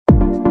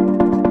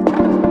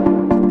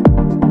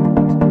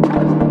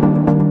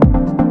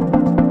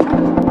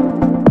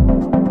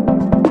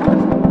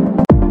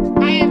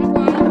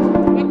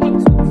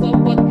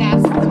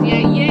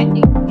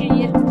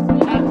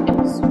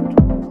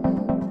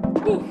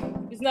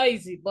It's not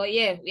easy, but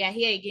yeah, we are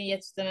here again yet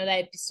with another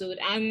episode.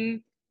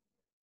 And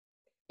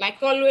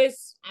like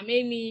always, I'm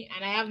Amy,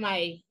 and I have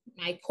my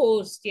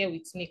co-host here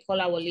with me,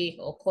 Kola Wale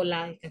or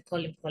Kola. You can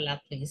call him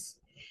Kola, please.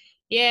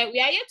 Yeah, we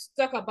are here to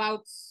talk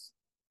about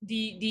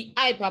the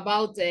hype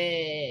about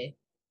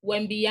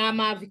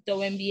Wembanyama, Victor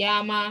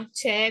Wembanyama,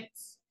 Chet,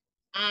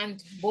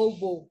 and Bol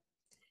Bol.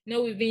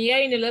 We've been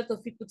hearing a lot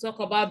of people talk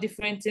about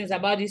different things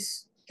about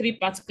these three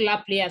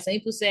particular players. And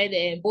people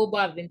said Bobo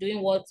have been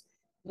doing what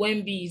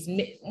Wemby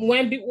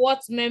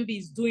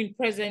is doing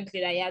presently,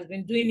 that he has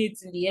been doing it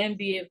in the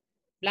NBA,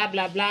 blah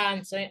blah blah.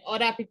 And so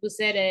other people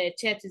said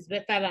Chet is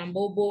better than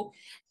Bobo.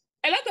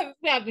 A lot of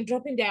people have been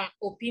dropping their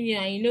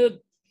opinion.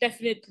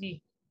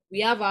 Definitely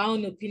we have our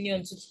own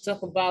opinion to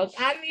talk about.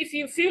 And if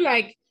you feel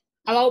like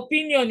our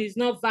opinion is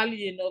not valid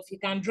enough, you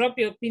can drop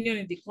your opinion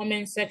in the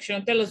comment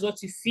section. Tell us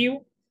what you feel,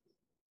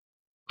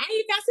 and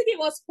you can still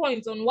give us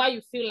points on why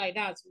you feel like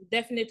that. We'll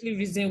definitely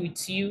reason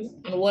with you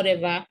and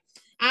whatever.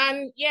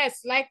 And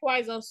yes,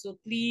 likewise, also,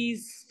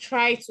 please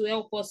try to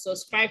help us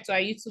subscribe to our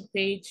YouTube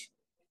page,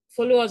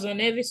 follow us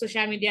on every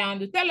social media,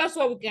 and tell us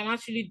what we can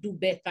actually do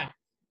better.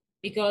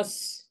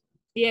 Because,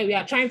 yeah, we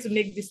are trying to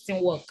make this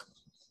thing work.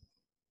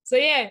 So,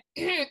 yeah,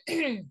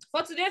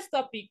 for today's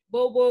topic,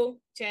 Bobo,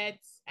 Chet,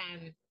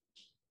 and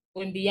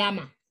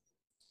Wembanyama.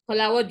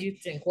 Kola, what do you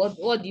think?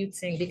 What do you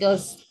think?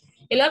 Because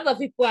a lot of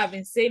people have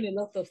been saying a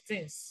lot of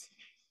things.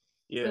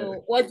 Yeah,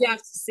 So what do you have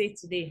to say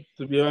today?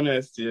 to be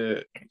honest, yeah,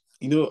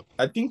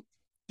 I think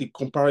the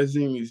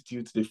comparison is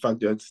due to the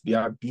fact that they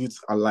are built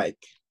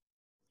alike.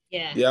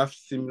 Yeah. They have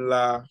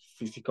similar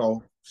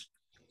physical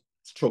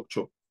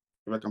structure,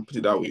 if I can put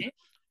it that way. Okay.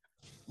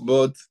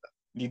 But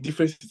the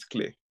difference is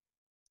clear,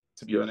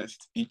 to be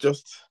honest. It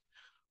just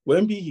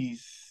Wemby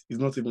is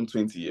not even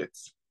 20 yet.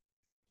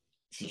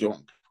 He's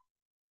young.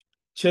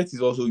 Chet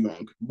is also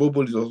young.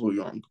 Bobo is also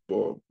young,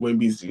 but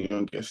Wemby is the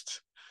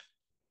youngest.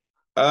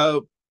 Uh,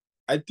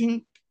 I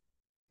think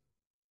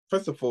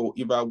first of all,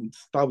 if I would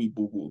start with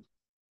Bobo,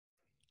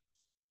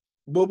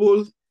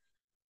 Bobo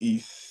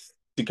is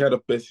the kind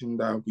of person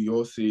that we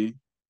all say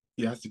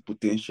he has the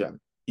potential.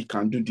 He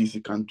can do this, he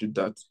can do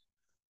that.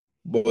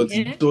 But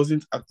he Yeah.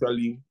 doesn't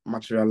actually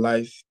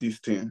materialize these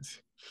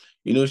things.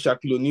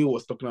 Shaquille O'Neal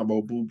was talking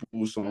about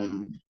Bobo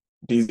some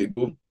days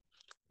ago,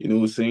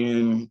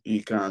 saying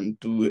he can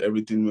do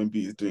everything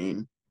maybe he's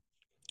doing,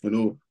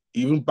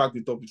 even back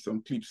it up with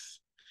some clips.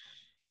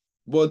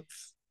 But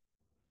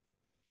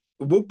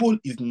Bobo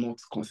is not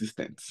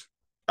consistent.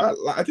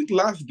 I think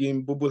last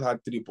game, Bobo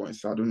had 3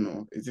 points. I don't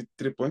know. Is it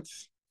 3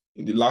 points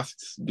in the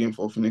last game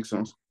for Phoenix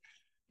Suns?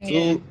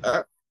 Yeah.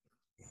 So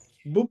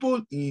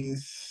Bobo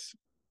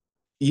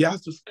he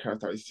has those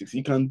characteristics.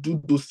 He can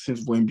do those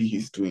things Wemby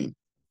is doing,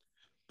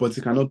 but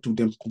he cannot do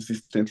them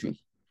consistently.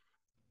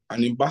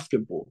 And in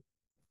basketball,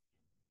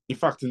 in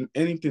fact, in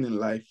anything in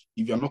life,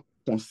 if you're not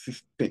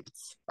consistent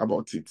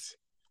about it,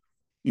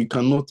 you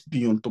cannot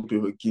be on top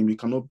of a game. You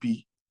cannot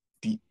be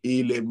the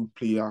A-level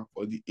player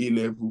or the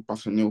A-level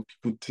personnel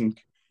people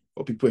think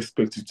or people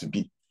expect you to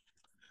be.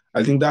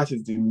 I think that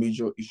is the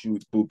major issue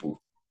with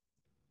Bobo.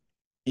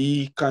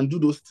 He can do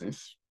those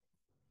things.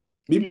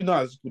 Maybe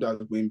not as good as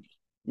Wemby.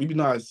 Maybe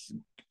not as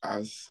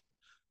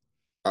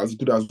as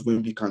good as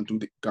Wemby can do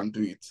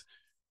it.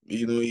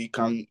 He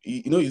can.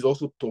 He's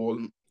also tall.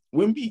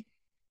 Wemby,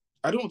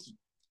 I don't want to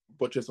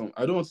butcher some.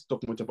 I don't want to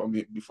talk much about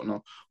Wemby for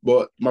now.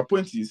 But my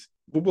point is,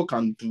 Bobo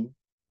can do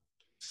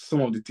some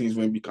of the things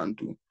Wemby can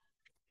do.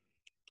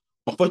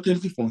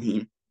 Unfortunately for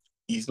him,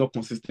 he's not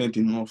consistent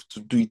enough to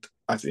do it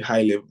at a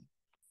high level.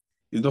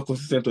 He's not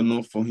consistent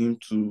enough for him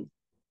to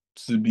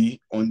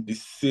be on the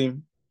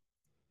same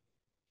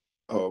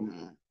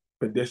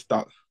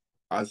pedestal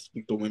as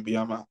Victor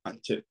Wembanyama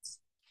and Chet.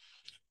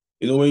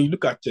 When you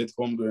look at Chet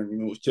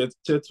Holmgren,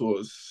 Chet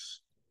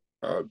was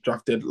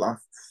drafted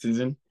last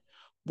season,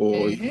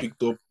 but he Mm-hmm.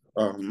 picked up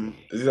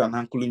is it an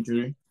ankle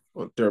injury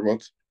or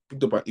thereabouts?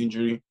 Picked up an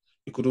injury.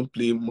 He couldn't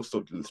play most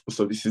of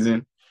the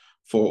season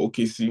for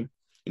OKC.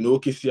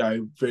 OKC are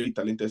a very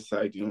talented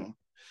side.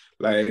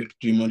 Like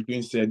Draymond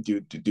Green said,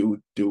 they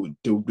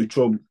will be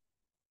trouble.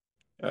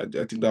 I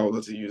think that was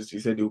what he used. He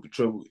said they will be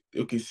trouble.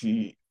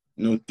 OKC,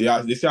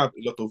 they still have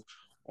a lot of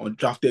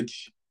undrafted,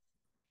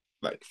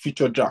 like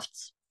future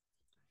drafts.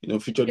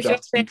 Future It's just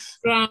draft first picks.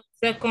 round,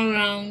 second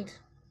round.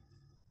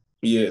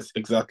 Yes,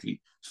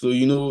 exactly. So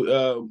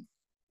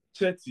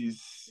Chet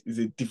is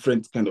a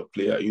different kind of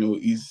player.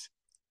 He's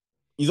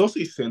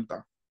also a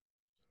center.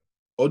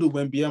 Although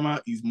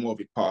Wembanyama is more of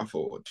a power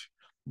forward,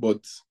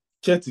 but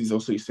Chet is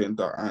also a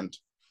center, and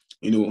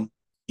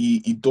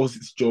he does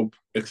his job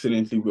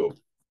excellently well.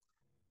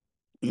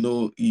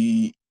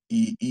 He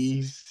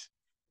is.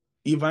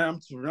 If I am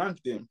to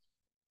rank them,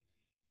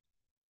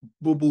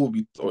 Bobo will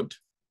be third,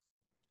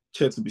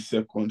 Chet will be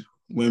second,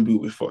 Wemby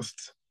will be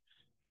first.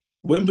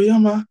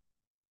 Wembanyama,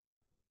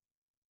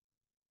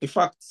 in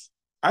fact,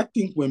 I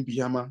think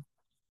Wembanyama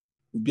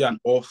will be an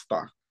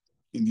all-star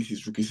in this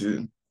his rookie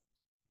season.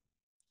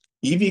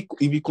 If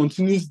he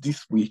continues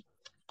this way,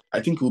 I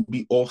think he'll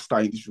be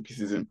all-star in this rookie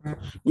season.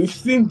 We've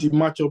seen the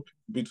matchup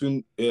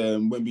between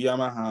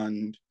Wembanyama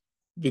and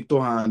Victor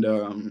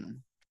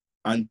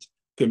and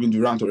Kevin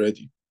Durant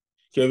already.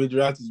 Kevin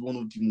Durant is one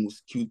of the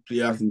most skilled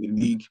players in the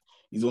league.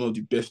 He's one of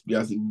the best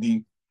players in the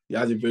league. He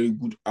has a very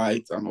good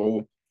height and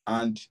all.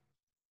 And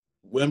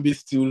Wemby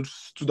still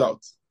stood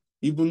out,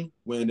 even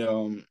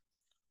when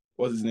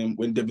what's his name?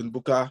 When Devin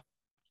Booker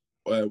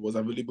was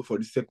available for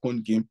the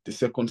second game, the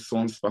second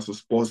Suns versus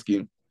Spurs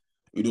game.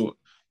 You know,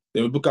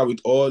 Devin Booker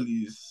with all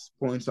his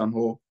points and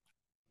all.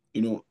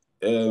 You know,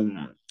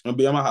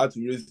 Wembanyama had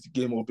to raise the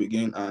game up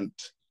again, and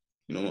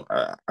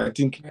I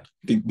think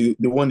they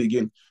won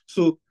again.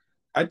 So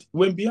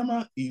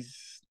Wembanyama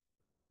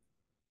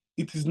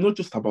it is not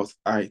just about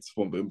height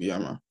for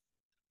Wembanyama.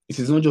 It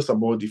is not just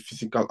about the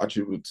physical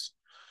attributes.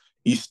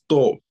 He's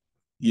tall,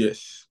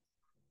 yes.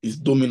 He's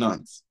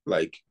dominant,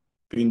 like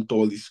being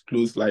tall. He's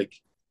close, like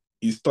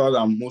he's taller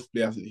than most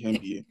players in the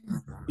NBA,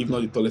 if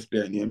not the tallest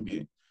player in the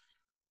NBA.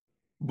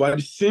 But at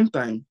the same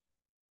time,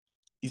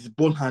 his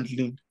ball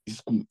handling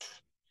is good.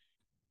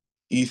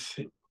 His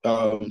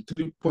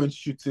 3-point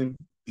shooting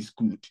is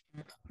good.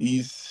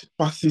 His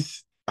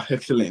passes are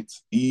excellent.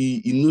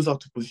 He knows how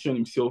to position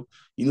himself.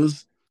 He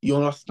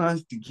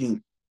understands the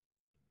game.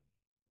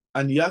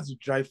 And he has the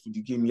drive for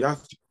the game. He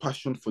has the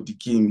passion for the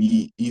game.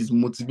 He is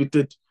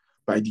motivated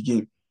by the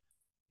game.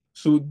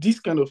 So this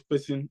kind of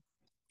person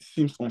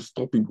seems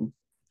unstoppable.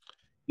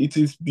 It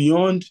is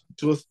beyond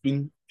just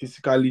being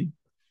physically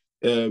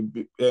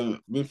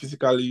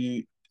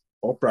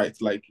upright,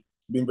 like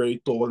being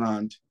very tall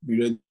and be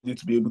ready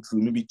to be able to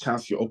maybe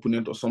chance your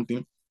opponent or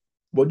something.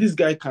 But this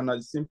guy can at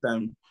the same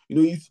time,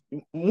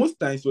 most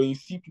times when you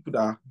see people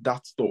that are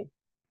that tall,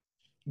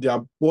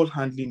 their ball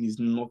handling is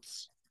not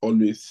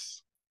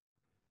always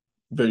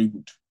very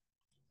good.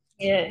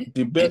 Yeah.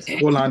 The best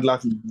ball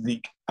handlers in the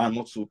league are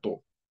not so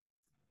tall.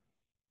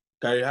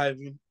 Kyrie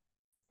Irving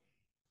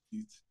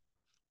is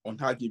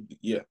arguably,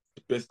 the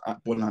best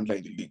ball handler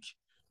in the league.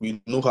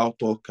 We know how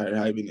tall Kyrie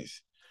Irving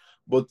is.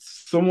 But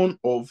someone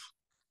of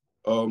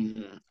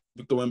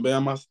Victor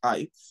Wembanyama's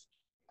height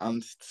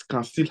and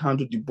can still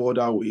handle the ball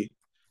that way.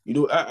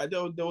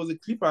 There was a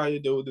clip I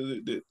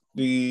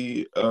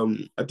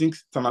I think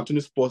San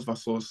Antonio Spurs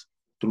versus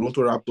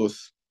Toronto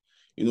Raptors.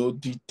 There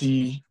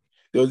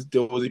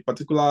was a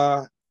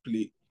particular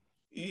play.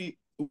 He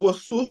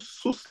was so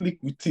slick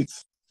with it.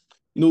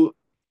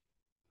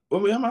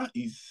 Wembanyama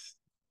is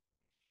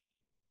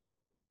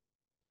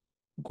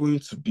going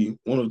to be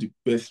one of the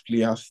best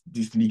players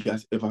this league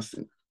has ever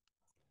seen.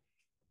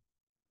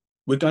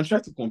 We can try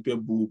to compare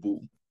Bol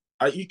Bol.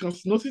 You can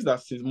notice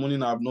that since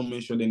morning I have not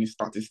mentioned any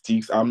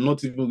statistics. I'm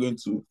not even going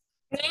to.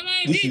 No,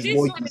 This is this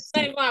what one you is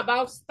not see. even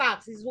about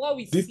stats. It's what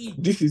we see.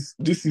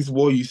 This is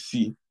what you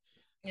see.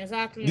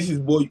 Exactly. This is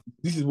what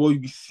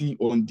we see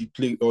on the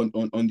play on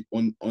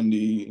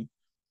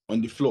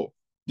the floor.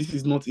 This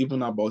is not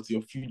even about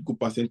your field goal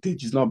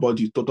percentage. It's not about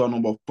the total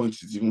number of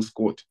points you've even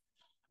scored.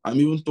 I'm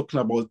even talking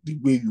about the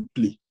way you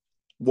play,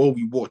 what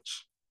we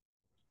watch.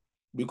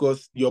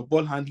 Because your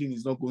ball handling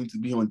is not going to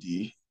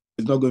be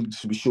it's not going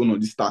to be shown on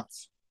the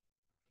stats.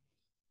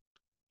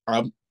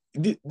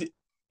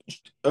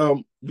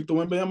 Victor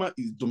Wembanyama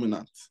is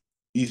dominant.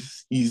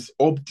 Is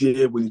up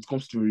there when it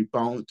comes to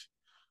rebound.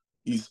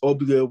 He's up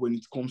there when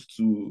it comes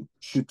to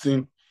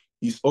shooting.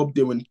 He's up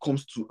there when it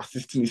comes to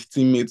assisting his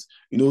teammates.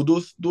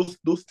 Those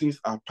things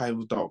are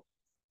pivotal.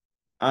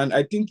 And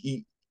I think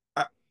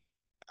I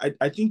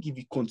think if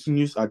he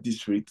continues at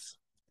this rate,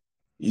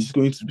 he's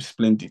going to be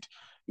splendid.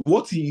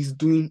 What he is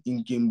doing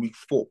in game week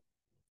 4,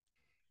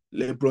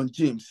 LeBron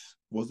James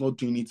was not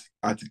doing it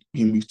at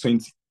game week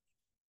 20,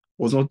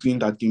 was not doing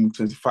that game week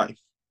 25.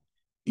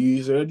 He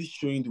is already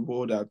showing the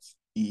world that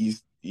he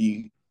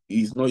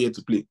is not yet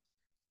to play.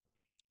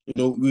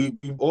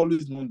 We've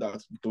always known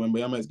that Victor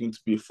Wembanyama is going to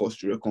be a force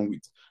to reckon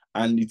with,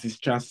 and it is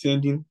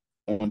transcending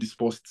on the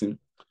sports team.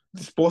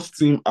 The sports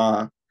team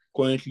are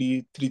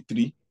currently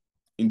 3-3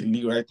 in the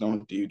league right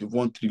now. They've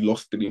won 3,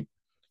 lost 3.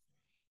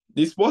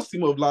 The sports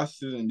team of last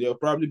season, they'll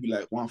probably be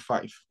like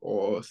 1-5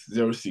 or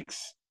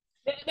 0-6.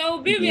 They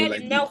will be where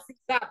like the Memphis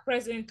are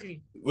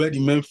presently. Where the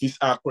Memphis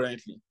are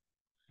currently,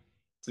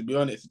 to be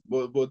honest.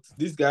 But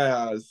this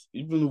guy has,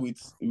 even with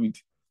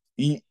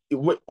he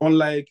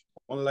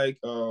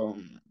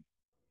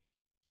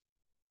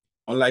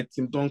unlike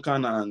Tim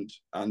Duncan and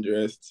the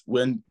rest,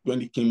 when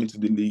he came into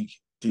the league,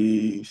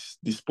 the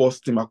sports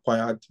team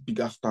acquired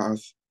bigger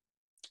stars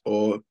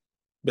or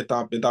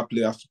better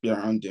players to be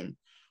around them.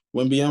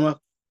 When Wembanyama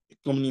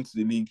coming into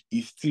the league,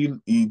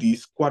 the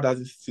squad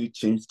hasn't still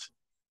changed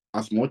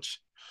as much.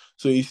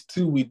 So he's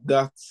still with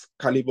that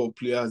caliber of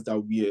players that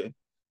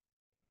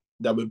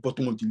were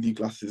bottom of the league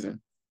last season.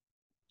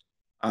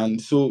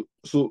 And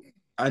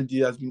and he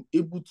has been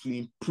able to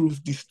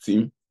improve this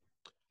team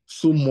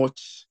so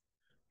much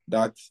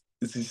that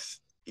it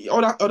is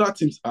other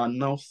teams are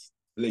now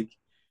like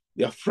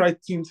they are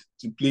frightened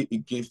to play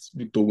against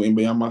Victor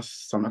Wembanyama's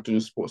San Antonio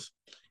Spurs.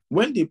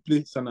 When they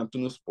play San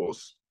Antonio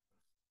Spurs,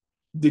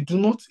 they do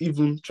not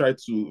even try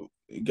to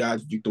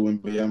guard Victor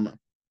Wembanyama.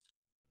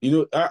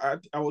 I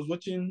was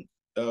watching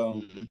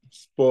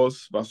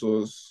Spurs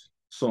versus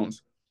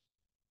Suns.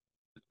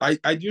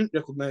 I didn't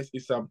recognize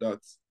ASAP that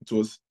it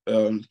was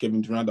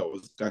Kevin Durant that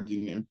was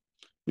guarding him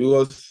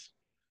because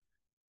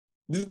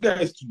this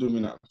guy is too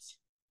dominant.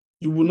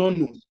 You will not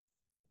know.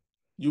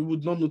 You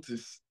would not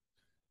notice.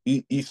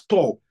 He's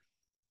tall.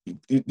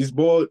 His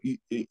ball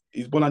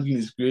handling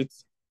is great.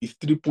 His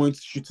 3 point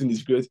shooting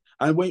is great.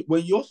 And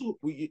when you also,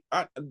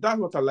 that's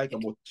what I like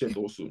about Chet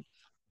also.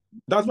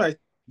 That's why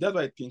that's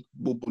why I think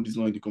Bobo is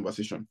not in the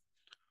conversation.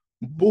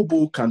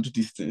 Bobo can do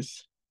these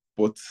things,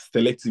 but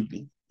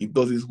selectively. He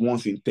does this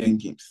once in 10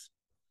 games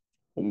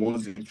or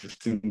once in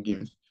 15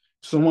 games.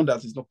 Someone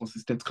that is not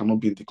consistent cannot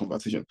be in the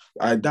conversation.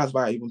 That's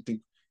why I even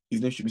think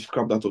his name should be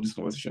scrapped out of this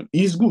conversation.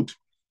 He's good.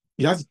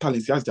 He has the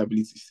talents, he has the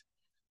abilities,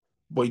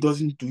 but he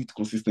doesn't do it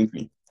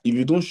consistently. If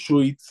you don't show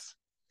it,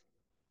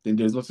 then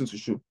there's nothing to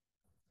show.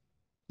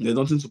 There's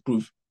nothing to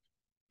prove.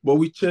 But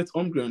with Chet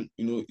Holmgren,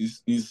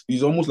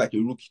 he's almost like a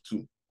rookie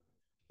too.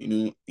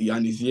 And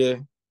he's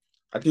here.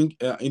 I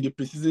think in the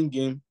preseason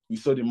game, we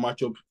saw the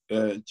matchup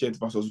Chet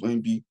versus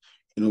Wemby.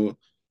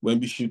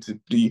 Wemby shoots a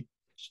three,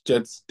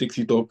 Chet takes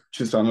it up,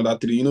 shoots another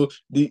three.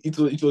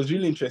 It was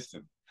really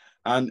interesting.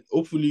 And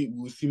hopefully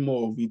we'll see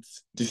more of it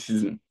this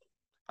season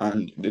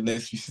and the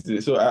next few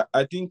seasons. So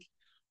I think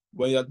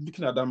when you're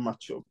looking at that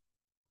matchup,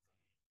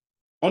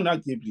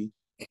 unarguably,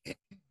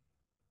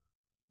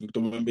 Victor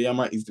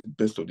Wembanyama is the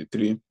best of the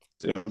three,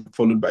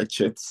 followed by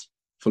Chet,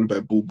 followed by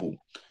Bol Bol.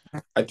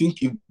 I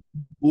think if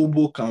Bol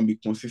Bol can be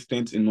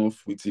consistent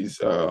enough with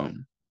his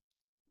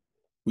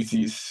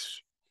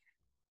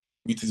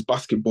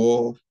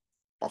basketball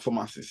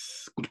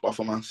performances, good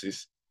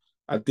performances,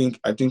 I think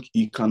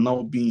he can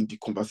now be in the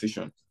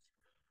conversation.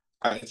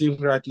 I think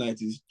right now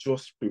it is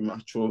just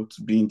premature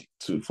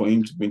for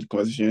him to be in the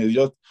conversation. It's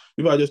just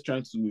people are just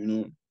trying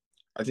to,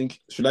 I think,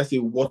 should I say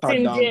water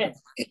down?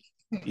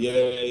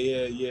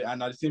 Yeah.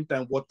 And at the same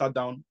time, water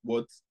down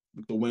what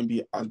Victor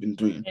Wemby has been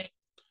doing. Yeah.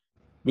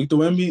 Victor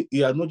Wemby, he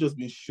has not just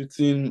been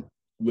shooting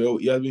well,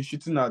 he has been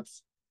shooting at,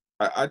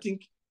 I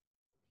think,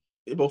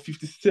 about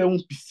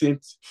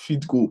 57%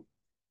 field goal.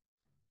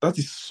 That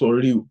is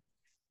surreal.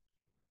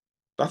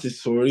 That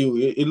is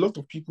surreal. A lot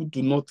of people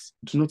do not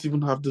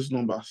even have those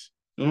numbers.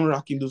 They're not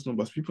racking those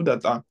numbers. People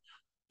that are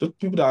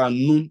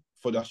known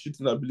for their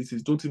shooting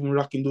abilities don't even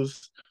rack in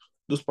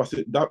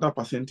that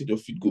percentage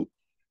of field goal.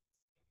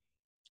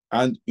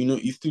 And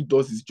he still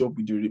does his job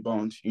with the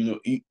rebound.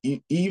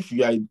 If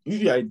you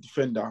are a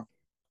defender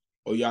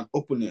or you're an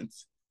opponent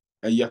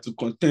and you have to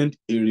contend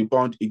a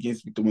rebound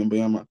against Victor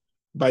Wembanyama,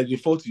 by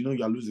default, you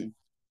are losing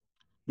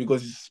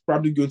because he's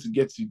probably going to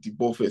get you the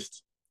ball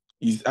first.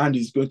 His hand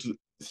is going to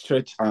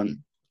stretch and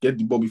get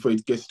the ball before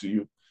it gets to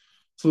you.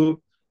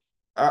 So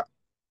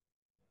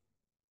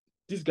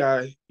this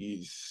guy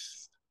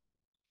is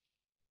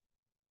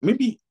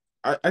maybe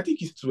I think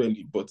he's too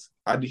early, but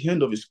at the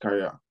end of his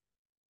career,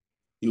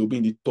 he will be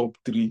in the top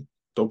 3,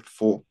 top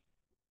 4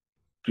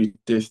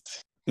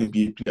 greatest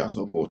NBA players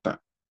of all time.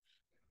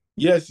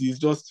 Yes, he's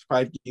just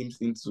 5 games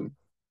into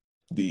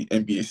the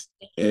his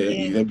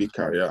NBA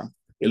career.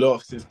 A lot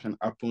of things can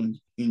happen,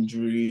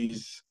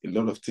 injuries, a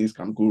lot of things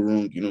can go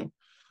wrong,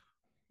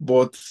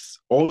 But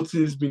all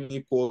things being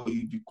equal,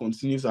 if he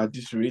continues at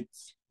this rate,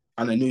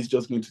 and I know he's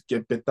just going to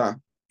get better,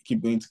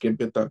 keep going to get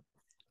better,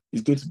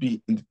 he's going to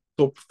be in the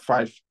top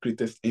 5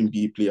 greatest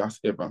NBA players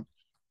ever.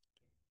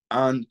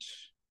 And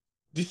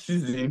this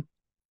season,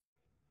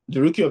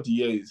 the rookie of the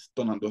year is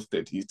done and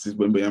dusted. It is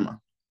Wembanyama.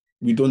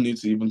 We don't need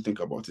to even think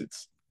about it.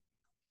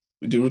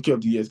 The rookie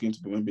of the year is going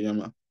to be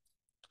Wembanyama.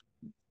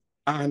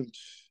 And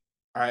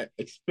I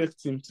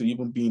expect him to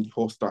even be in the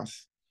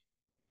All-Stars.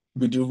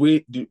 With the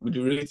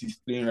rate he's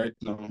playing right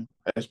now,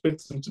 I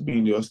expect him to be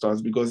in the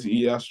All-Stars because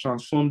he has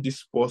transformed this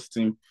sports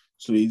team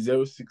to a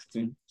 0-6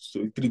 team,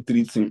 to a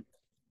 3-3 team.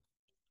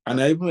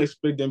 And I even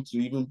expect them to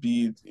even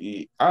be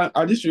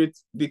at this rate,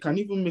 they can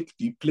even make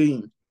the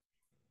playing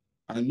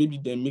and maybe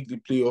then make the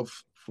playoff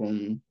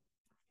through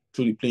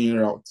the playing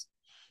route.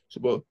 So,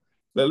 but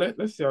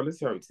let's see how it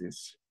is.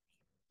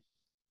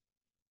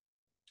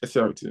 Let's see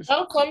how it is.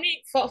 Well,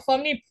 for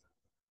me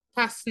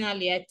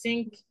personally, I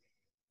think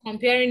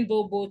comparing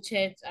Bobo,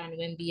 Chet, and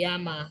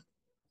Wembanyama,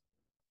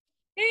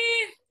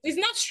 it's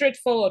not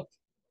straightforward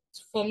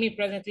for me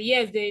presently.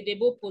 Yes, they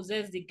both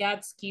possess the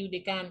guard skill.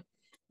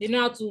 They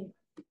know how to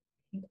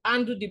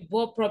handle the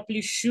ball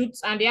properly, shoot,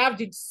 and they have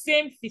the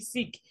same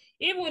physique.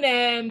 Even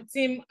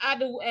Tim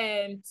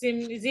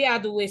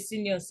Adaway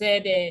Senior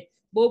said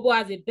Bobo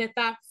has a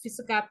better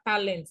physical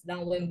talent than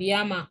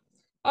Wembanyama.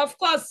 Of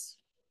course,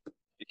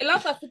 a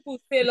lot of people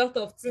say a lot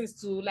of things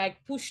to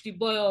like push the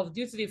boy off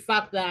due to the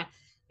fact that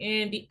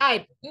the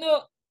hype.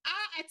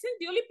 I think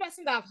the only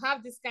person that have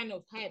had this kind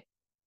of hype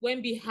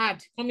Wemby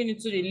had coming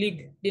into the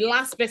league, the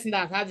last person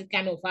that had this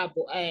kind of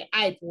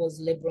hype was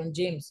LeBron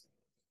James.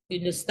 You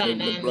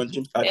understand? LeBron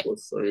James hype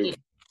was sorry.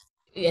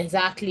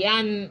 Exactly.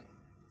 And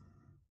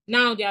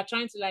now they are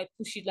trying to like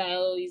push it like,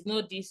 oh, it's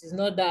not this, it's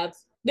not that.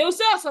 They will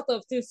say all sorts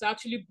of things to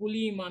actually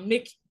bully him and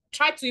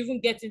try to even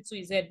get into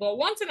his head. But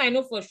one thing I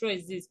know for sure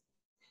is this: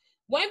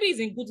 Wemby is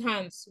in good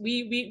hands.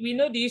 We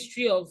know the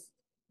history of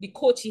the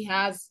coach he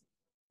has,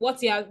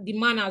 the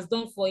man has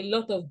done for a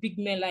lot of big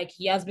men. Like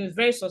he has been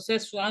very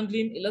successful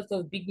handling a lot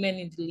of big men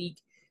in the league.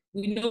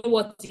 We know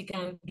what he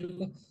can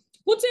do.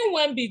 Putting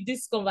Wemby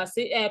this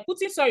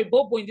conversation,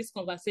 Bobo in this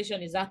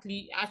conversation is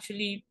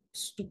actually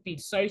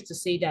stupid. Sorry to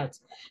say that,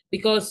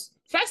 because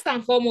first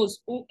and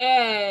foremost,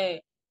 Bobo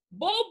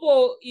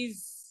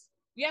is.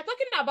 We are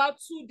talking about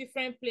two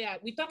different players.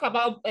 We talk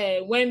about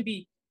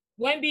Wemby.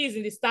 Wemby is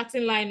in the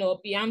starting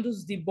lineup. He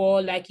handles the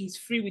ball like he's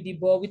free with the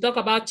ball. We talk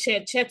about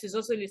Chet. Chet is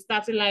also in the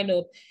starting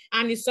lineup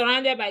and he's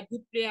surrounded by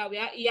good players.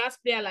 He has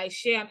players like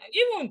Shea. And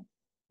even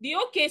the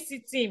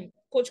OKC team,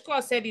 Coach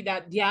Cole said it,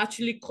 that they're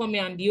actually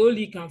coming and the whole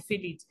league can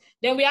feel it.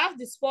 Then we have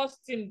the sports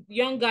team,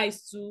 young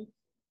guys too.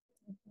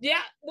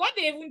 What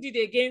they even did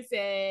against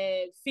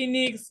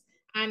Phoenix,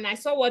 and I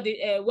saw what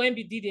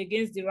Wemby did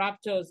against the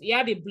Raptors. He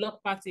had a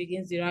block party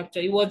against the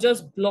Raptors. He was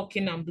just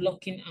blocking and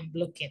blocking and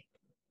blocking.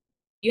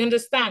 You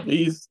understand?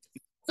 He's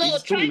So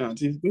dominant.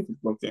 He's going to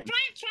block them.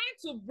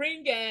 trying to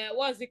bring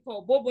what's it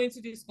called, Bobo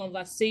into this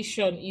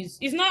conversation is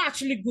not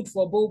actually good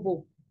for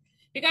Bobo,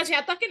 because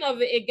you're talking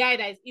of a guy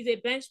that is a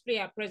bench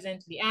player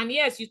presently, and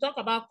yes, you talk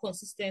about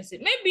consistency.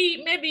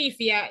 Maybe if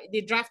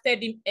they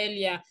drafted him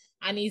earlier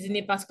and he's in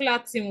a particular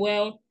team,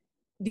 well,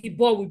 the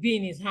ball will be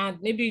in his hand.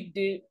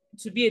 Maybe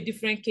to be a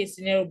different case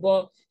scenario,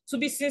 but to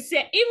be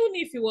sincere, even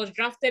if he was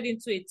drafted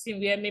into a team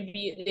where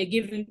maybe they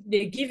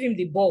give him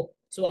the ball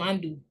to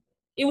handle,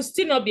 it will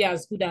still not be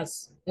as good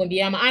as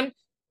Wembanyama. And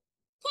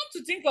come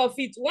to think of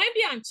it,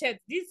 Wemby and Chet,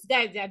 these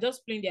guys, they are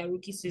just playing their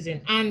rookie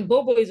season. And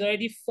Bobo is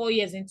already 4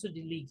 years into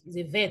the league. He's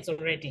a vet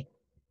already.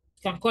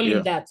 You can call him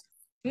Yeah. that.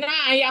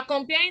 Now, you are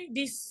comparing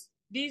these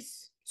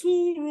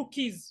two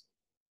rookies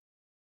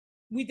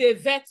with a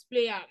vet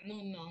player.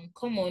 No,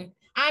 come on.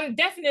 And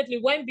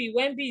definitely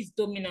Wemby is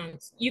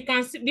dominant. You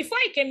can see before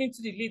he came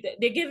into the league,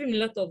 they gave him a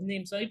lot of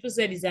names. Some people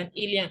said he's an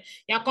alien.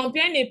 You're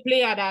comparing a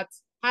player that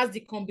has the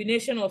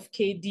combination of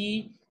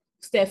KD,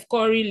 Steph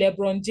Curry,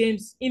 LeBron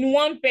James in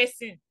one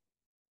person.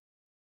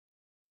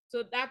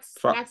 So that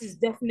is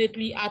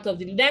definitely out of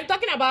the league. Then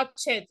talking about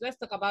Chet, let's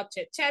talk about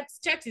Chet.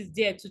 Chet is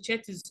there too.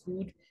 Chet is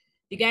good.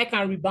 The guy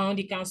can rebound,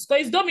 he can score.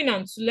 He's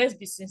dominant. So let's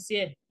be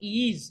sincere.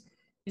 He is.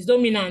 He's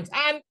dominant.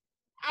 And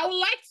I would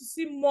like to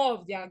see more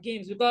of their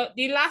games, because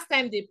the last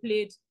time they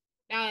played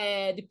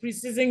the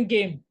preseason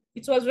game,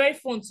 it was very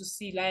fun to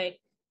see. Like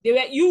they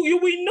were you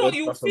will know,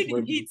 you feel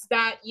the heat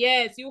that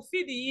you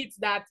feel the heat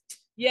that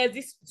yes,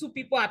 these two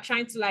people are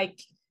trying to like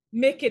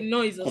make a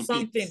noise or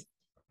something.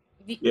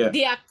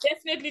 They are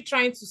definitely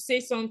trying to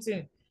say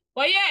something.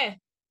 But yeah,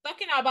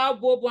 talking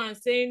about Bobo and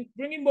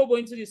bringing Bobo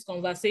into this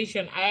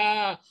conversation,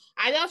 I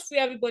just feel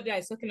everybody that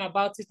is talking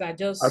about it are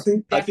just I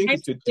think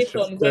it's a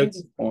disrespect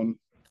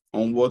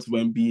on what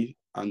Wemby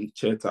and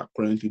Chet are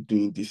currently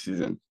doing this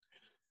season.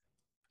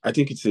 I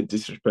think it's a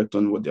disrespect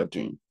on what they're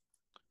doing.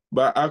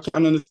 But I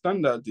can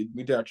understand that the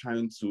media are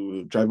trying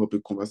to drive up a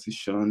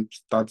conversation,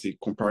 start a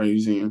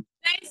comparison.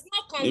 There is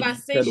no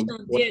conversation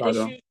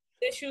there.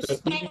 They should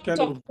stop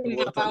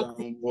talking about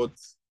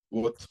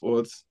what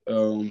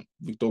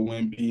Victor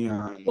Wemby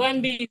and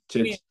Wemby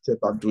Chet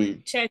are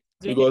doing. Chet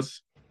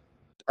Because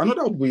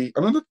another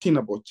thing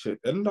about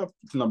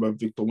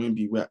Victor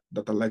Wemby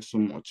that I like so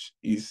much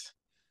is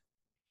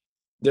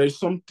there is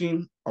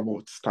something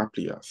about star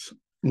players.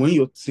 When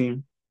your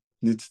team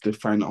needs the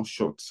final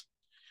shot,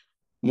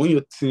 when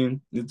your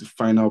team needs the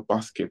final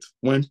basket,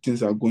 when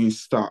things are going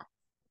star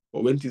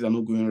or when things are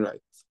not going right,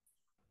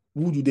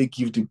 who do they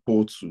give the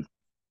ball to?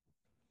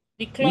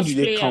 The clutch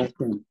player. Count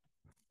on?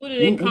 Who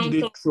do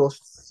they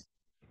trust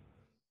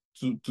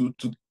to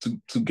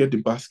get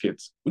the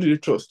basket? Who do they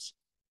trust?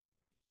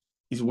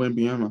 It's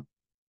wembanyama.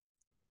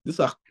 These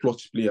are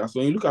clutch players.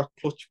 When you look at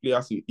clutch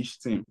players in each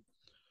team,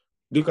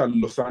 look at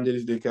Los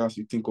Angeles Lakers,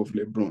 you think of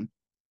LeBron.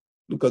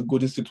 Look at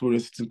Golden State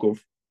Warriors, you think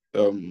of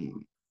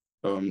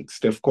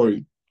Steph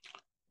Curry.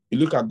 You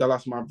look at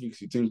Dallas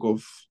Mavericks, you think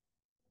of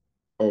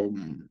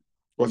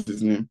what's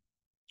his name?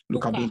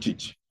 Luka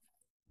Doncic.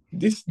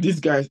 These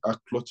guys are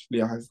clutch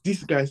players.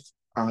 These guys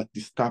are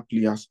the star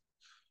players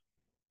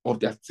of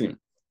their team.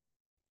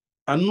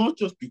 And not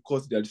just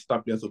because they are the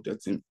star players of their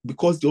team,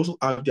 because they also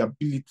have the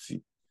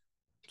ability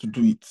to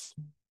do it.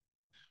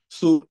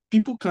 So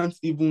people can't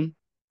even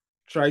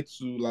try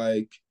to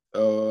like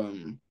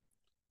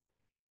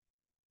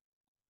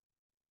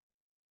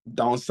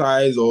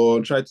downsize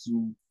or try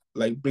to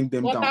like bring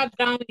them water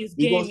down his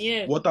game,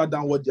 yeah. Water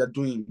down what they're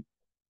doing.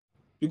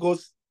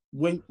 Because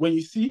when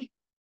you see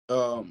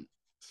the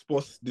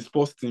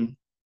sports team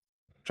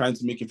trying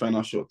to make a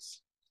final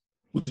shots,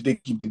 who do they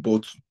give the ball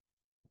to?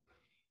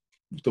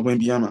 The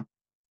wembanyama.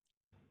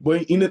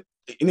 But in a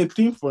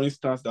team, for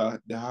instance,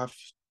 that they have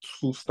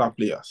two star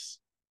players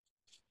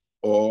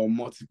or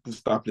multiple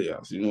star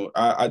players,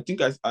 I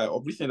think I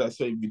recently I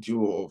saw a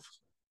video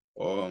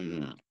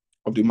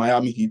of the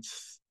Miami Heat,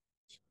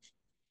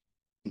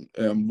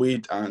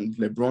 Wade and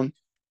LeBron.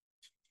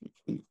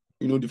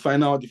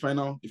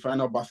 The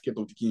final basket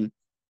of the game.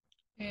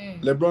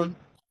 LeBron,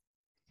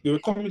 they were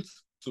coming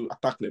to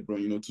attack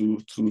LeBron, to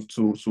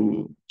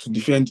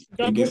defend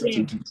Double against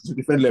him. to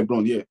defend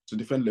LeBron, to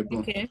defend LeBron.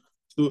 Okay.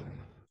 So,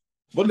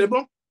 but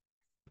LeBron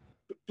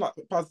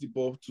passed the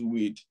ball to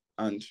Wade,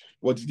 and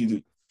what did he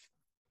do?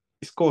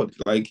 He scored.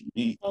 Like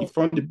he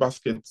found the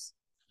basket.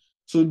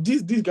 So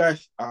these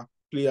guys are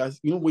players.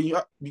 When you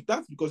have,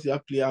 that's because you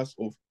have players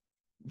of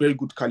very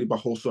good caliber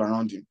also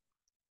around him.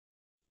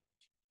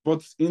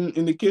 But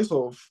in the case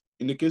of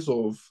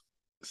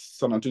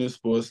San Antonio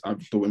Spurs and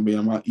Victor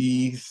Wembanyama,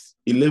 he's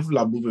a level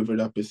above every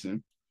other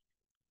person.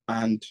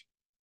 And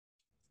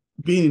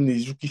being in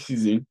his rookie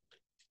season,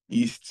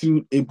 he's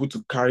still able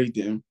to carry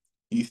them.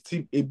 He's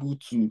still able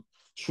to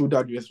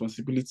shoulder the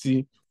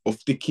responsibility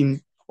of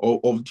taking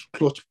of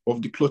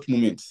the clutch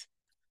moments.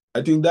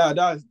 I think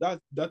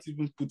that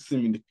even puts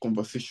him in the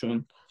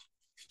conversation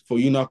for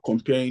now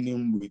comparing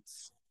him with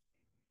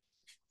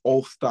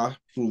all-star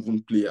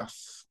proven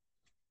players.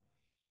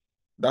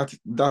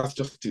 That's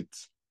just it.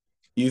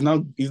 He's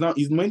not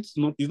meant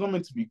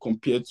to be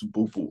compared to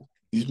Bol Bol.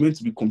 He's meant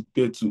to be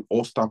compared to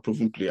all-star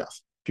proven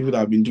players, people that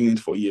have been doing it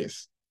for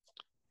years.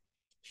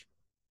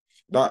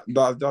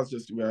 That's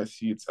just the way I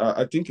see it.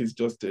 I think it's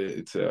just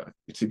it's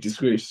a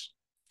disgrace,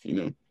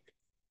 No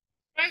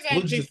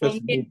Presently, for disrespect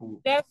to Bol me,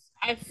 Bol,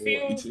 I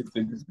feel, it's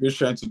a disgrace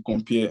trying to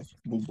compare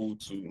Bol Bol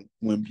to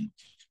Wemby,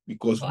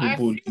 because Bol I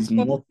Bol feel is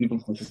for, not even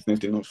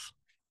consistent enough.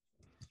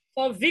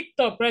 for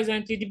Victor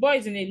presently, the boy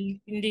is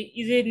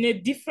in a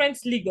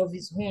different league of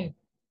his own.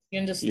 You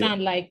Yeah,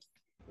 understand? Like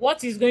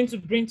what he's going to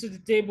bring to the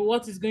table,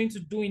 what he's going to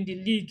do in the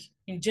league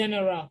in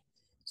general.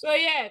 So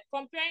yeah,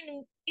 comparing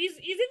him, he's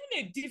even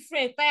a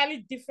entirely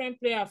different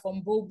player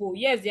from Bobo.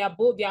 Yes, they are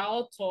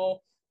all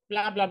tall,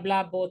 blah blah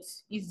blah, but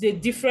he's a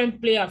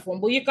different player from.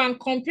 But you can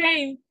compare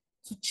him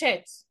to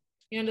Chet.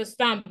 You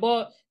understand?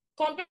 But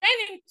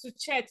comparing him to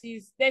Chet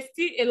there's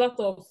still a lot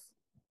of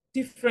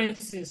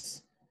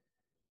differences.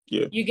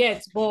 yeah. You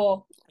get,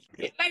 but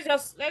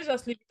let's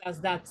just leave it as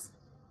that.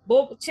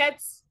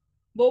 Chet,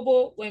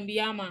 Bobo,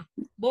 Wembanyama.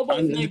 Bobo is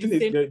And not the in the thing is,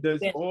 same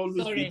there's league.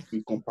 always going Sorry. to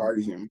be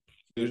comparison.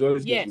 There's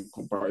always going to be Yes.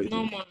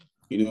 comparison.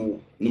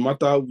 Normal. No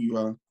matter who you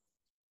are,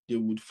 they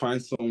would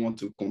find someone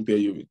to compare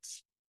you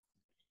with.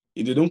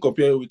 If they don't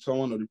compare you with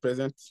someone of the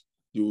present,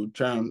 they will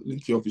try and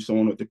link you up with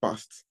someone of the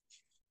past.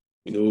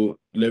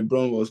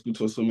 LeBron was good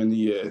for so many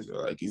years.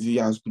 Like, is he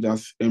as good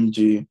as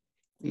MJ?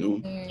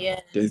 Yeah.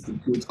 There's a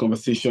good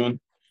conversation.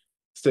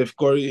 Steph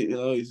Curry,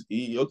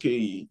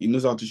 he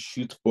knows how to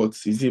shoot, but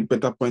is he a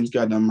better point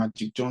guard than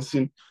Magic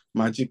Johnson?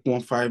 Magic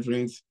won 5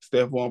 rings,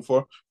 Steph won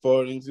four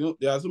rings.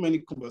 There are so many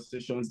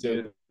conversations.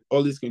 There's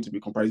always going to be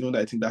comparison.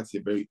 I think that's a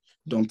very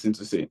dumb thing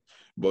to say,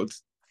 but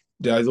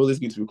there is always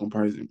going to be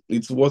comparison.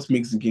 It's what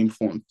makes the game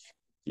fun.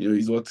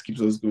 It's what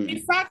keeps us In going.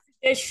 fact,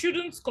 they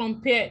shouldn't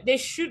compare. Even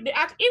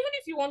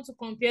if you want to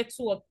compare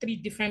two or three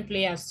different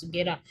players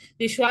together,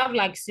 they should have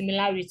like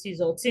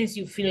similarities or things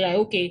you feel like,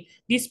 okay,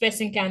 this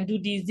person can do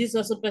this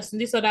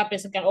other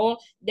person can, or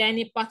they're in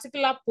a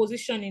particular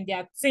position in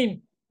their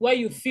team where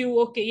you feel,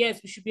 okay,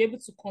 yes, we should be able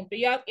to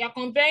compare. You're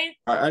comparing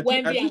I Wemby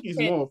think and it's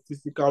Chet. more of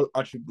physical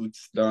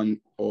attributes than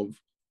of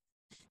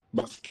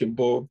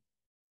basketball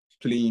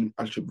playing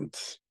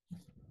attributes.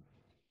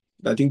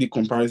 I think the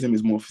comparison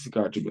is more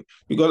physical attribute,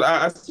 because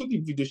I saw the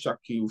video Shaq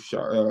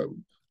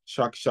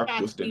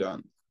posted,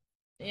 and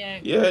Yeah.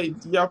 yeah,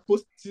 they are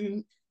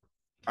posting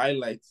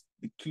highlights,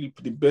 the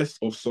clip, the best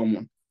of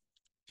someone.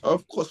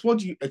 Of course, what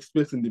do you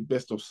expect in the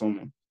best of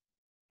someone?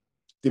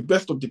 The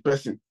best of the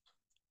person.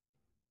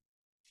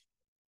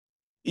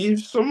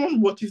 If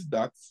someone watches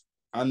that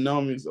and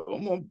now means,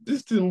 oh,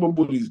 this thing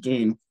Bobo is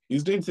doing,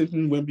 he's doing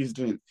something Wemby is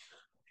doing.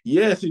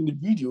 Yes, in the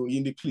video,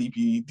 in the clip,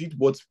 he did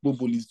what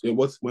Bobo is,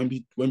 what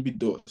Wemby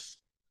does.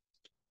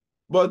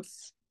 But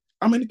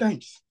how many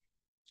times?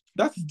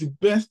 That's the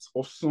best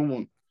of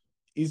someone.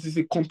 It is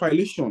a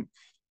compilation.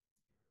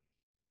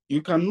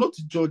 You cannot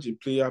judge a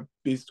player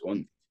based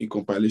on a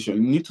compilation.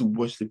 You need to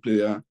watch the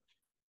player,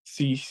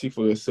 see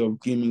for yourself,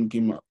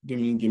 game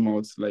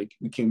out, like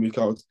week in, week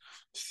out,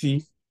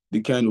 see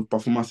the kind of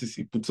performances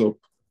he puts up.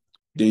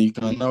 Then you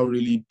can now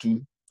really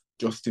do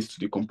justice to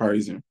the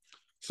comparison.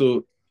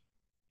 So,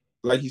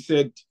 like you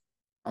said,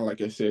 and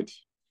like I said,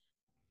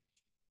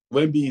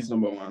 Wemby is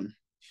number one,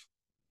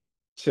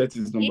 Chet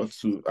is number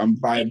two, and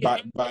by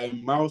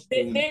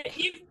milestone,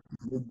 If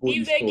Bobo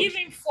is they third. give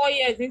him 4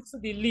 years into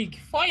the league,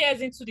 4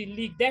 years into the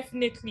league,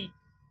 definitely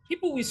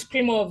people will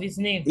scream of his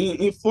name.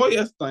 In 4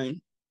 years' time,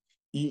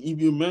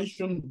 if you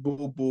mention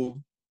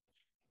Bobo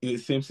in the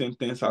same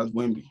sentence as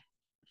Wemby,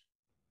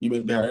 you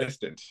may be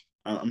arrested.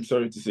 I'm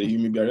sorry to say, you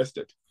may be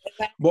arrested.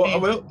 But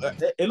well,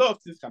 a lot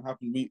of things can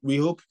happen. We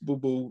hope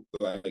Bobo,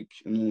 like,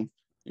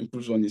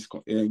 improves on his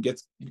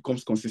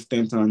becomes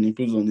consistent and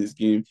improves on his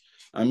game,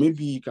 and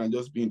maybe he can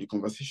just be in the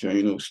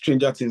conversation.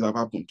 Stranger things have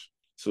happened,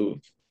 so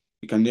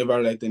you can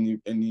never write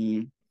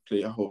any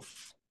player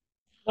off.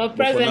 But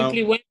But for now,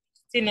 presently, when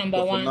still number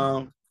but for one.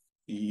 now,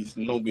 he's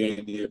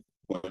nowhere near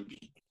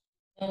Wemby.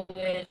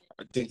 Okay,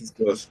 I think it's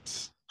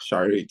just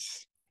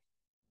charades,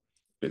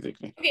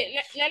 basically.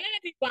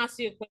 let me ask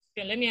you a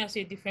question. Let me ask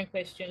you a different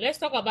question. Let's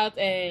talk about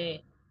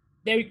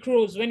Derrick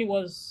Rose when he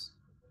was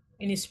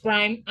in his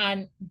prime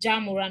and Ja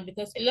Morant,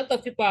 because a lot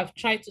of people have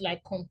tried to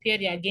like compare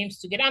their games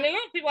together, and a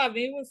lot of people have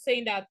been even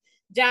saying that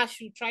Ja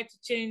should try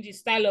to change his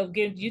style of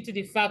game due to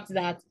the fact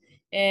that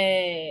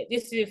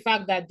this is the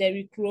fact that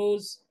Derrick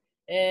Rose,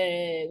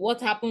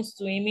 what happens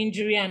to him,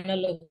 injury and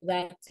all of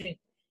that thing.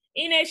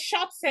 In a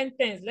short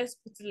sentence, let's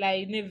put it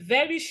like in a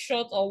very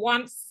short or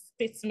one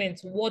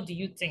statement, what do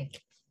you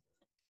think?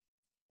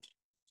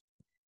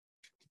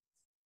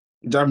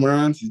 Ja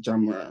Morant is Ja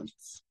Morant.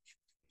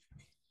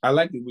 I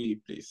like the way he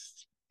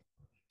plays.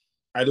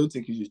 I don't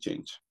think he should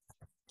change.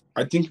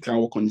 I think he can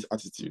work on his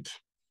attitude.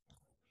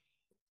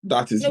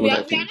 That is No, what I we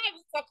are think. not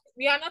even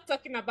we are not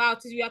talking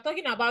about it. We are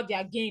talking about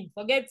their game.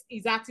 Forget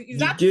his The attitude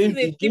game, is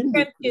the a game they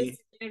different play, case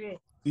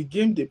scenario. the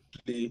game they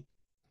play.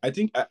 I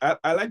think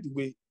I like the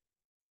way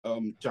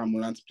Ja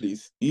Morant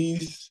plays.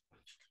 He's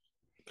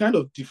kind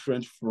of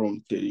different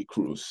from Derrick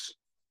Rose.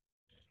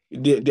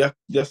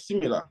 They're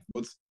similar,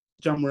 but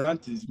Ja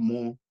Morant is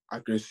more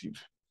aggressive.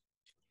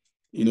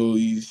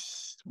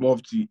 He's more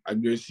of the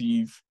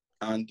aggressive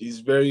and he's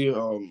very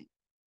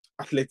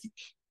athletic.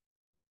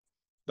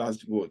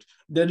 That's the word.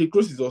 Derrick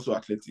Rose is also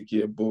athletic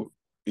here, but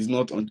he's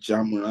not on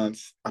Ja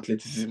Morant's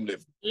athleticism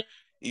level. Yeah.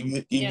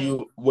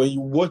 When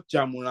you watch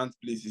Ja Morant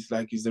plays, it's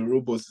like he's a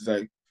robot. It's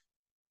like,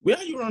 where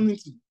are you running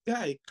to?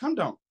 Guy, calm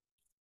down.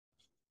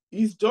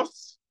 He's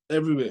just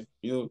everywhere.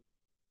 He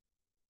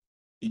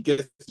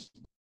gets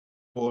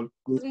ball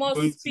More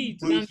speed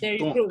going than to Derrick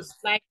dunk. Rose.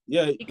 Like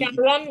Yeah, he can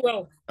run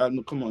well.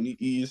 no, come on.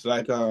 He's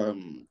like I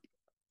don't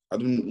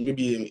know,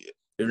 maybe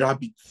a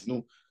rabbit.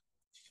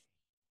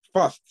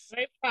 Fast.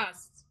 Very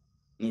fast.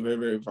 Very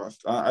very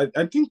fast.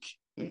 I think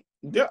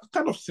they're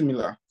kind of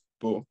similar,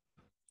 but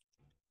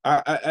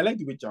I like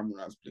the way Ja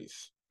Morant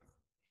plays.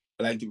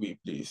 I like the way he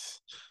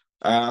plays,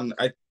 and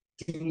I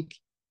think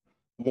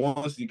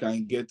once he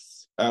can get,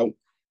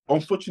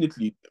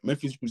 unfortunately,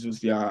 Memphis Grizzlies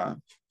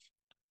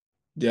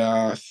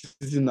their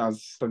season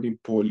has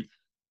started poorly.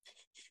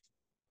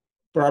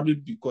 Probably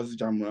because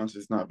Ja Morant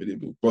is not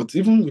available. But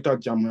even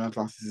without Ja Morant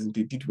last season,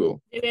 they did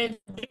well. They were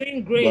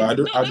doing But great. No, I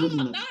don't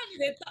know.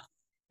 that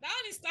one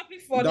is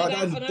topic for That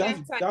another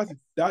time.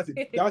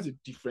 that's a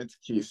different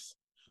case.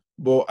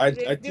 But I It's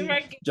think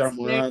different case. Ja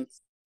Morant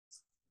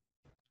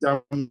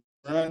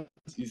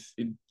is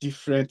a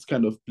different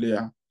kind of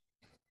player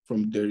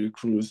from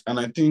Derrick Rose. And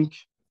I think,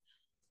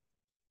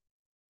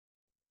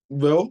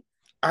 well,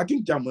 I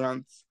think Ja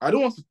Morant, I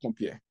don't want to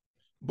compare,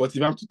 but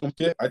if I have to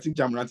compare, I think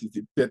Ja Morant is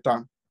a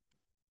better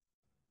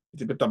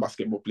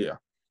basketball player.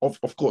 Of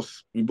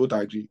course, we both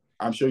agree.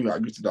 I'm sure you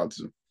agree to that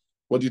too.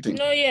 What do you think?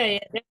 No, yeah,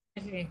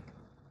 definitely.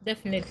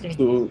 Definitely.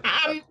 So,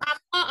 I'm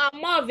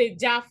more of a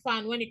Ja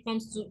fan when it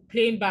comes to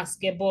playing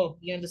basketball.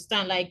 You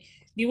understand? Like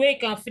the way he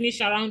can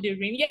finish around the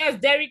rim. Yes,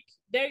 Derrick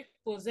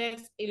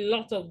possesses a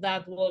lot of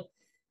that. But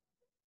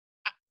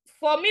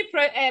for me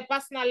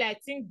personally, I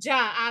think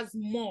Ja has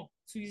more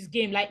to his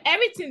game. Like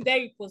everything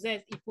Derrick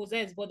he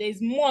possesses, but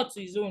there's more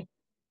to his own.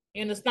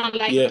 You understand?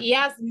 Like yeah, he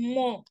has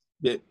more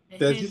there's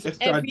this to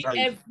extra drive.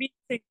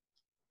 everything.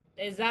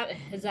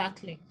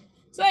 Exactly.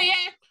 So yeah,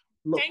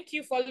 thank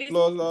you for Plus,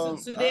 listening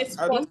to today's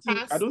I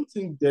podcast. don't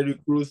think Derrick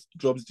Rose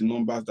drops the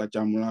numbers that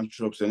Ja Morant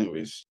drops,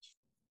 anyways.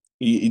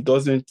 He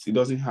doesn't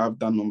have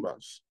that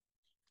numbers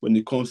when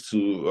it comes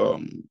to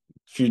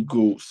field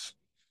goals.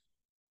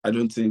 I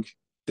don't think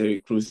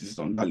Derrick Rose is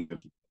on that level.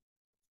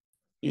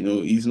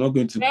 He's not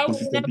going to Well,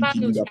 consistently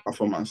give you that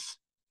performance.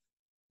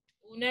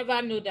 we'll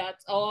never know that.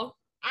 Or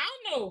I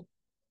don't know.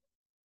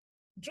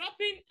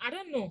 Dropping, I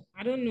don't know.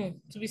 I don't know.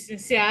 To be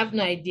sincere, I have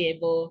no idea.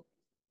 But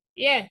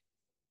yeah,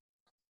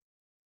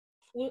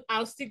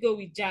 I'll still go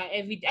with Ja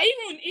every day.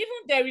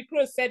 Even Derrick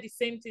Rose said the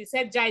same thing. He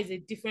said Ja is a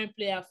different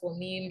player from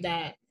him.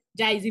 That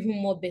Ja is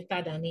even more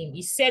better than him.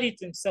 He said it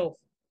himself.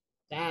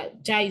 That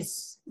Ja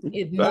is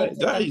a more That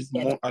better is player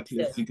than more himself.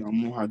 athletic and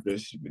more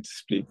aggressive with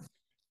his play.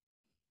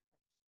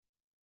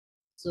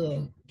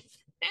 So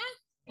yeah,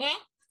 well,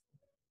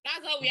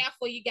 that's all we have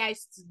for you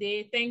guys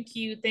today. Thank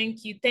you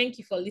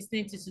for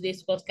listening to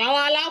today's podcast.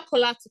 I'll allow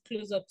Kola to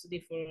close up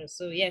today for us.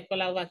 So yeah,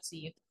 Kola, over to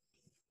you.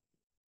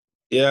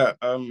 Yeah,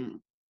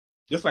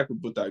 just like we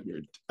both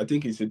agreed, I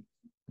think it's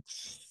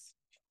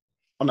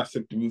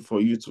unacceptable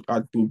for you to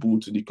add Bol Bol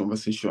to the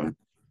conversation.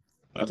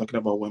 We're talking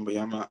about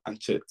wembanyama and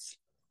Chet.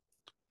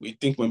 We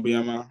think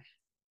wembanyama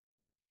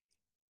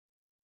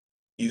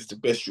is the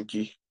best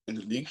rookie in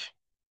the league,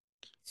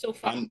 So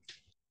far. and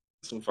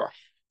so far,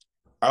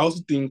 I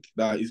also think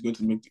that he's going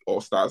to make the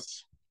All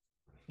Stars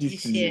this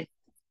This year. season.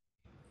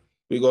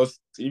 Because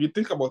if you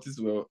think about it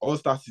well, All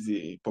Stars is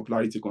a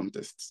popularity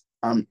contest.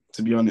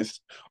 To be honest,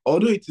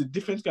 although it's a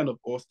different kind of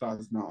All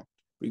Stars now,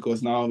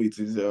 because now it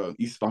is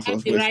East That's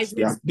versus the West. rising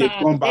They've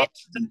star. gone They back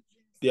to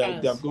they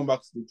have stars. gone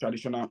back to the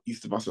traditional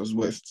East versus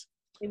West.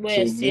 So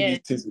West, maybe yeah.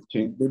 things will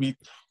change. Maybe,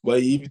 but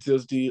if it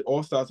was the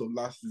All Stars of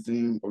last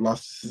season,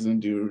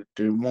 the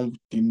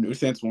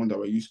recent one that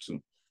we're used to,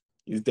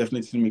 is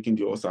definitely making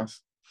the All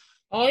Stars.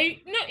 Or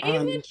no,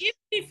 And even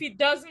if it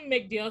doesn't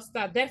make the All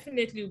Star,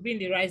 definitely will be in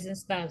the rising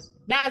stars.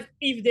 That's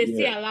if they yeah,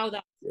 still allow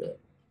that. yeah.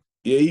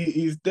 Yeah,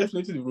 he's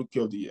definitely the rookie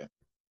of the year,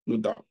 no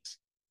doubt.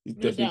 He's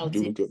No definitely doubt. the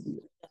rookie of the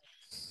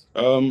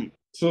year.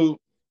 So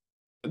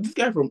this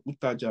guy from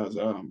Utah Jazz,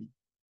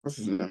 what's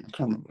his name? I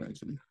can't remember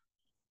actually.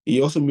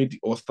 He also made the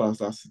All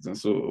Stars last season,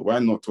 so why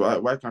not?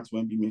 Why can't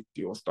Wemby make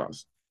the All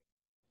Stars?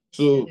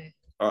 So,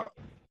 uh,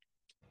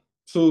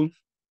 so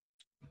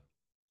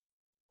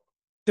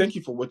thank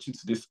you for watching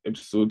today's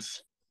episode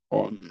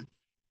on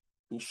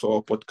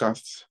Saw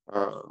Podcast.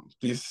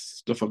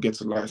 Please don't forget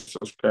to like,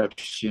 subscribe,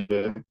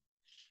 share,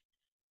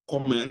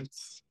 comment.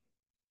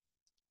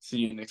 See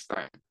you next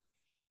time.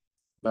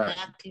 Bye.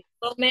 Exactly.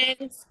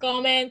 Comments.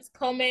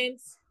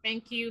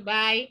 Thank you.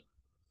 Bye.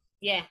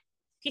 Yeah.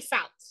 Peace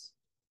out.